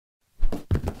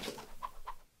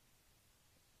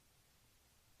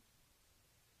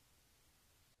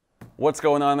What's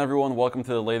going on, everyone? Welcome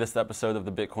to the latest episode of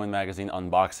the Bitcoin Magazine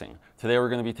unboxing. Today we're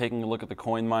going to be taking a look at the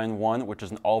Coinmine One, which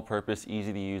is an all-purpose,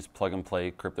 easy-to-use,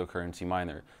 plug-and-play cryptocurrency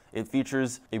miner. It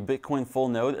features a Bitcoin full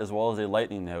node as well as a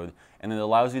Lightning node, and it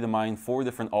allows you to mine 4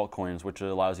 different altcoins, which it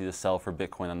allows you to sell for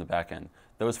Bitcoin on the back end.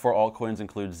 Those 4 altcoins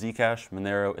include Zcash,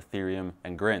 Monero, Ethereum,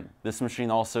 and Grin. This machine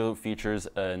also features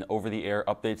an over-the-air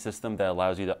update system that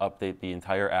allows you to update the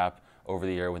entire app over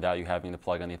the air without you having to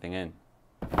plug anything in.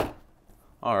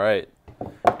 All right,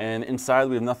 and inside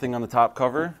we have nothing on the top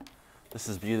cover. This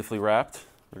is beautifully wrapped.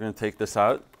 We're going to take this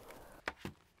out.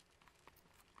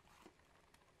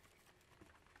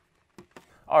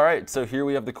 All right, so here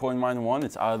we have the Coinmine One.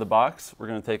 It's out of the box. We're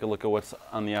going to take a look at what's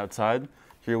on the outside.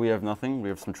 Here we have nothing. We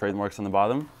have some trademarks on the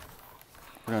bottom.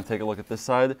 We're going to take a look at this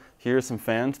side. Here's some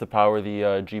fans to power the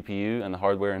GPU and the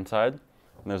hardware inside.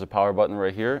 And there's a power button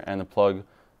right here and a plug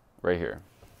right here.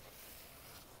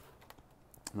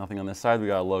 Nothing on this side. We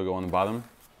got a logo on the bottom.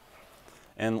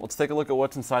 And let's take a look at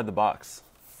what's inside the box.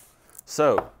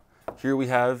 So here we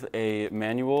have a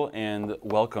manual and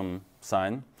welcome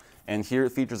sign. And here it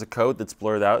features a code that's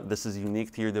blurred out. This is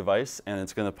unique to your device, and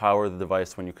it's going to power the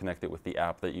device when you connect it with the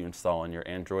app that you install on your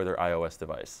Android or iOS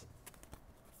device.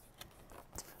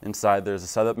 Inside there's a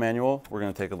setup manual. We're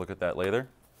going to take a look at that later.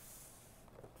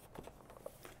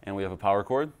 And we have a power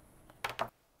cord.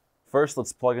 First,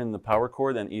 let's plug in the power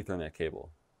cord and Ethernet cable.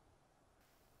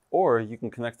 Or you can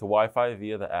connect to Wi-Fi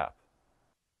via the app.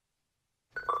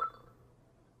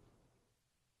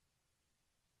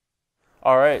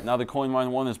 All right, now the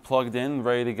Coinmine One is plugged in,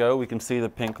 ready to go. We can see the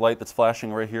pink light that's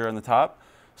flashing right here on the top.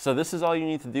 So this is all you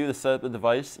need to do to set up the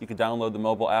device. You can download the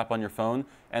mobile app on your phone,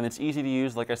 and it's easy to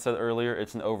use. Like I said earlier,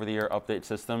 it's an over-the-air update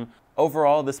system.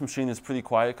 Overall, this machine is pretty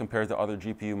quiet compared to other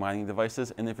GPU mining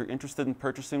devices, and if you're interested in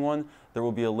purchasing one, there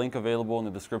will be a link available in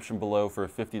the description below for a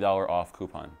 $50 off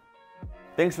coupon.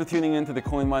 Thanks for tuning in to the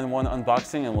Coinmine One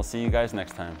unboxing, and we'll see you guys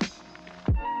next time.